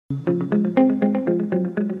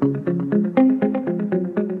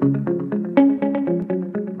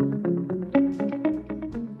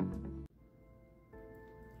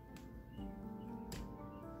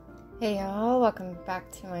back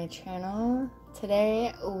to my channel.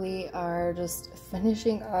 Today we are just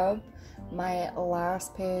finishing up my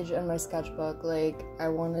last page in my sketchbook. Like, I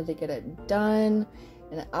wanted to get it done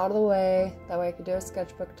and out of the way, that way I could do a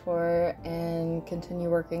sketchbook tour and continue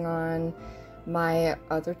working on my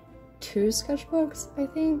other two sketchbooks, I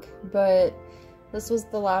think. But this was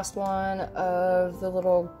the last one of the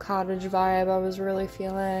little cottage vibe I was really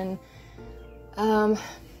feeling.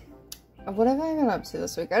 What have I been up to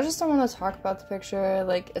this week? I just don't want to talk about the picture.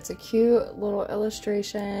 Like, it's a cute little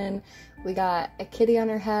illustration. We got a kitty on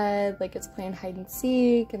her head, like it's playing hide and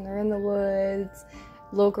seek, and they're in the woods.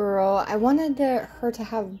 Little girl. I wanted her to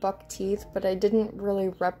have buck teeth, but I didn't really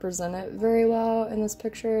represent it very well in this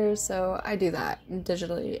picture, so I do that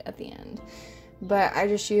digitally at the end. But I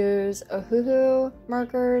just use Ohuhu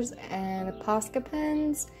markers and Posca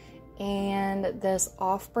pens and this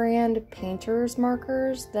off-brand painter's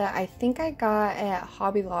markers that I think I got at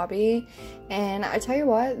Hobby Lobby, and I tell you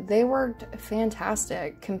what, they worked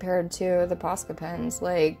fantastic compared to the Posca pens.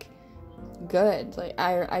 Like, good. Like,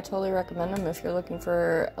 I totally recommend them if you're looking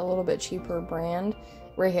for a little bit cheaper brand.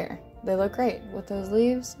 Right here, they look great with those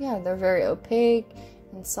leaves. Yeah, they're very opaque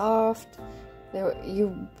and soft.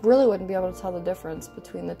 You really wouldn't be able to tell the difference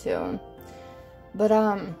between the two. But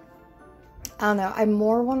I don't know, I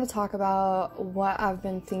more want to talk about what I've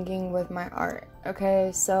been thinking with my art.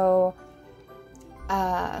 Okay, so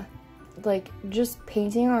like, just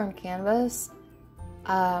painting on canvas,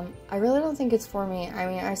 I really don't think it's for me. I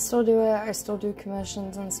mean, I still do it, I still do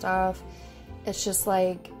commissions and stuff. It's just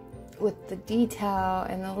like with the detail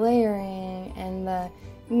and the layering and the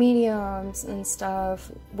mediums and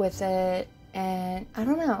stuff with it, and I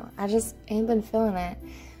don't know, I just ain't been feeling it.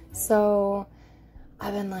 So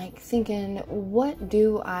I've been like thinking, what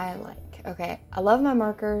do I like? Okay, I love my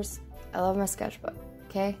markers, I love my sketchbook.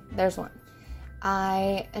 Okay, there's one.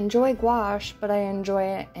 I enjoy gouache, but I enjoy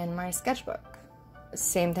it in my sketchbook.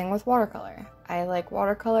 Same thing with watercolor. I like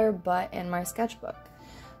watercolor, but in my sketchbook.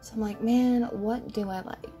 So I'm like, man, what do I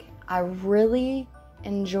like? I really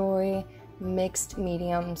enjoy mixed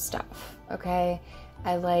medium stuff, okay?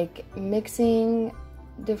 I like mixing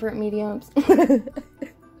different mediums.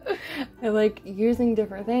 I like using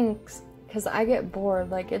different things because I get bored.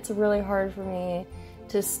 Like, it's really hard for me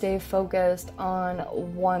to stay focused on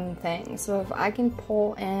one thing. So if I can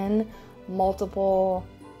pull in multiple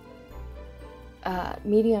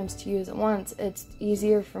mediums to use at once, it's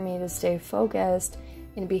easier for me to stay focused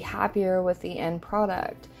and be happier with the end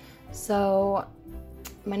product. So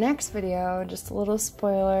my next video, just a little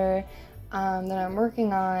spoiler, that I'm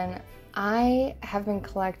working on, I have been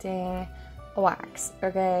collecting wax,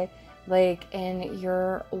 okay? Like, in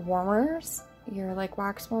your warmers, your like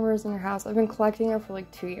wax warmers in your house. I've been collecting it for like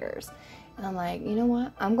 2 years. And I'm like, you know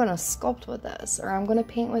what? I'm gonna sculpt with this, or I'm gonna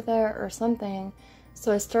paint with it or something.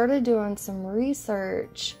 So I started doing some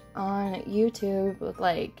research on YouTube with,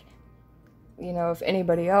 like, you know, if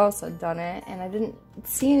anybody else had done it, and I didn't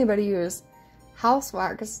see anybody use house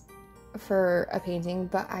wax for a painting,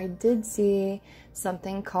 but I did see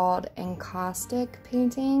something called encaustic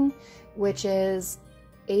painting, which is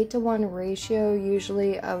 8:1 ratio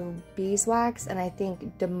usually of beeswax and I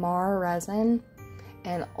think Damar resin.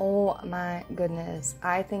 And oh my goodness,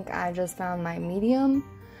 I think I just found my medium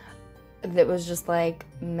that was just like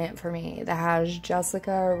meant for me, that has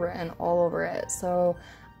Jessica written all over it. So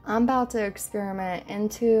I'm about to experiment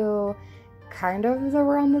into kind of the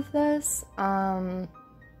realm of this, to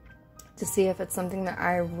see if it's something that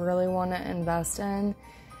I really want to invest in.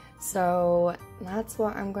 So that's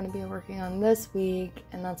what I'm going to be working on this week,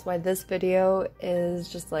 and that's why this video is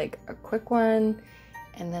just like a quick one.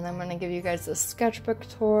 And then I'm going to give you guys a sketchbook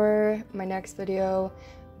tour, my next video.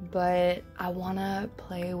 But I want to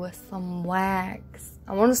play with some wax.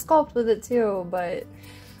 I want to sculpt with it too, but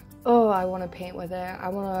oh, I want to paint with it. I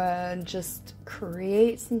want to just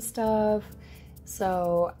create some stuff.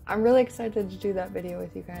 So I'm really excited to do that video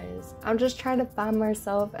with you guys. I'm just trying to find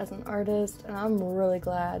myself as an artist, and I'm really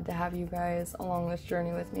glad to have you guys along this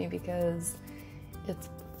journey with me because it's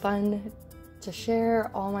fun to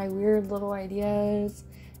share all my weird little ideas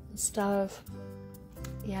and stuff.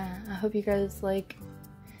 Yeah, I hope you guys like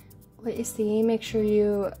what you see. Make sure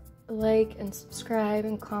you like and subscribe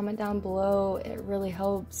and comment down below. It really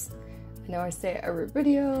helps. I know I say it every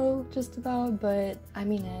video just about, but I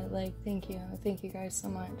mean it. Like, thank you guys so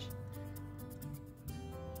much.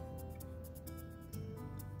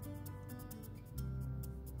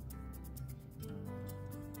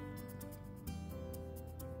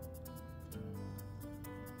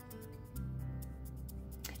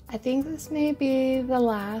 I think this may be the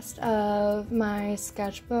last of my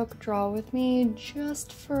sketchbook draw with me,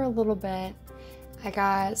 just for a little bit. I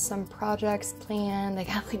got some projects planned. I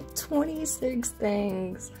got like 26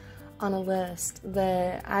 things on a list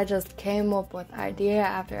that I just came up with idea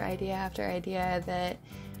after idea after idea that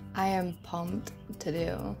I am pumped to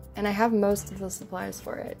do. And I have most of the supplies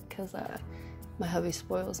for it because my hubby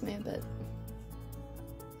spoils me a bit.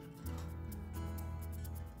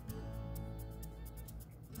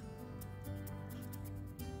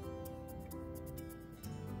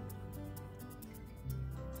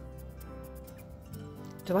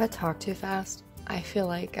 Do I talk too fast? I feel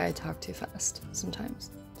like I talk too fast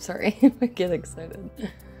sometimes. Sorry, I get excited.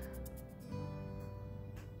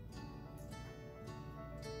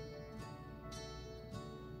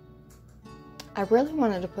 I really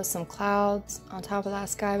wanted to put some clouds on top of that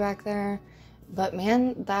sky back there, but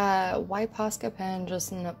man, that white Posca pen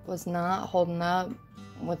just was not holding up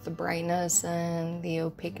with the brightness and the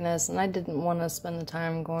opaqueness, and I didn't want to spend the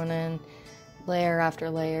time going in layer after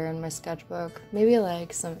layer in my sketchbook. Maybe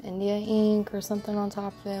like some India ink or something on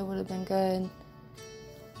top of it would have been good.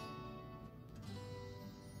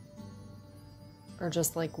 Or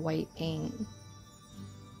just like white paint.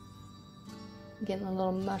 Getting the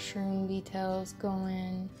little mushroom details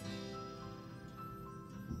going.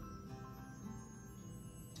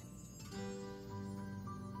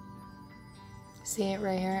 See it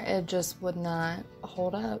right here? It just would not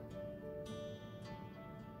hold up.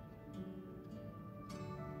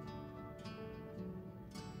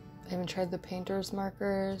 I even tried the painter's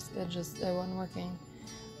markers, it wasn't working.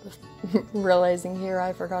 Realizing here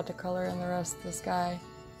I forgot to color in the rest of the sky.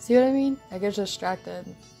 See what I mean? I get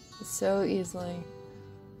distracted so easily.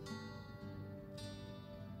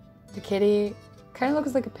 The kitty kind of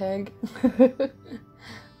looks like a pig,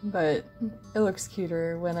 but it looks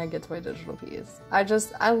cuter when I get to my digital piece.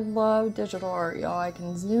 I love digital art, y'all. I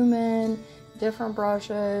can zoom in, different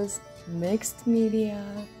brushes, mixed media.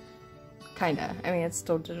 Kinda. I mean, it's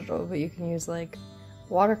still digital, but you can use like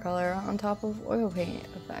watercolor on top of oil paint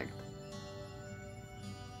effect.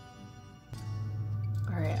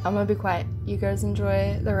 Alright, I'm gonna be quiet. You guys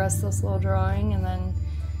enjoy the rest of this little drawing, and then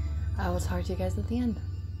I will talk to you guys at the end.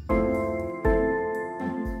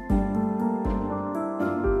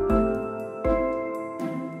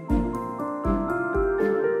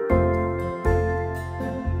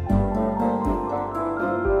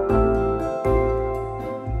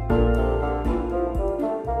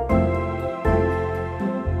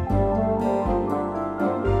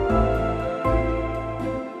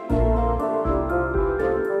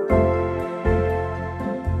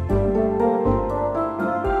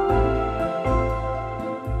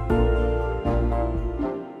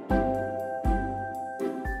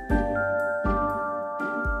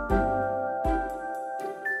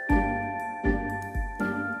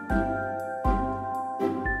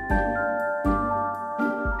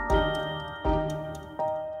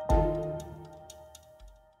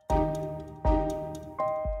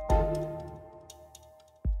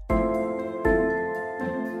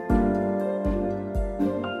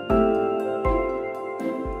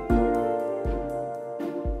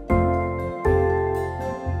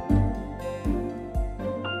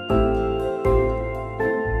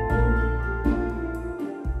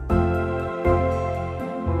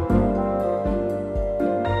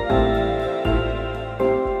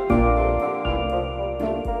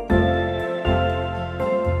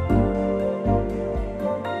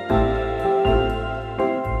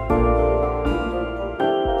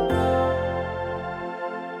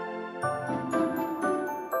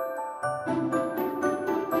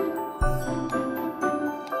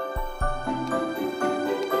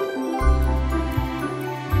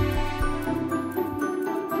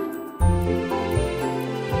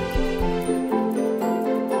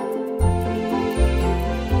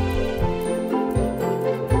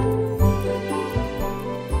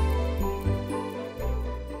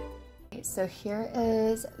 So here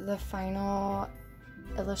is the final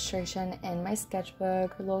illustration in my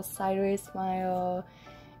sketchbook. Her little sideways smile,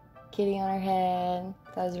 kitty on her head.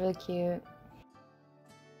 That was really cute.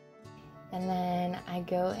 And then I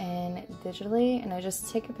go in digitally and I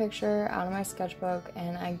just take a picture out of my sketchbook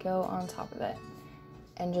and I go on top of it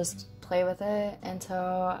and just play with it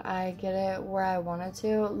until I get it where I want it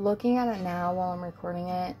to. Looking at it now while I'm recording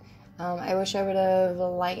it, I wish I would have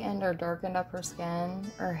lightened or darkened up her skin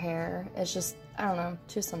or hair. It's just, I don't know,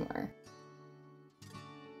 too similar.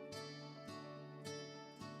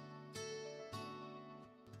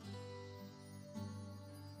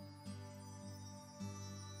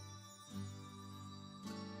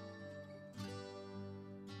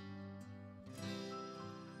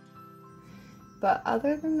 But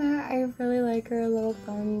other than that, I really like her little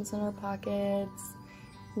thumbs in her pockets.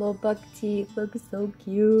 Little buck teeth look so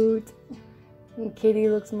cute. And kitty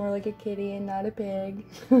looks more like a kitty and not a pig.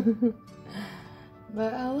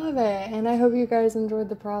 But I love it, and I hope you guys enjoyed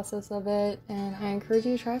the process of it, and I encourage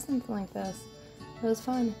you to try something like this. It was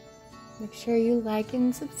fun. Make sure you like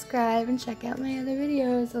and subscribe and check out my other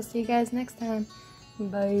videos. I'll see you guys next time.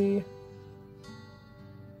 Bye.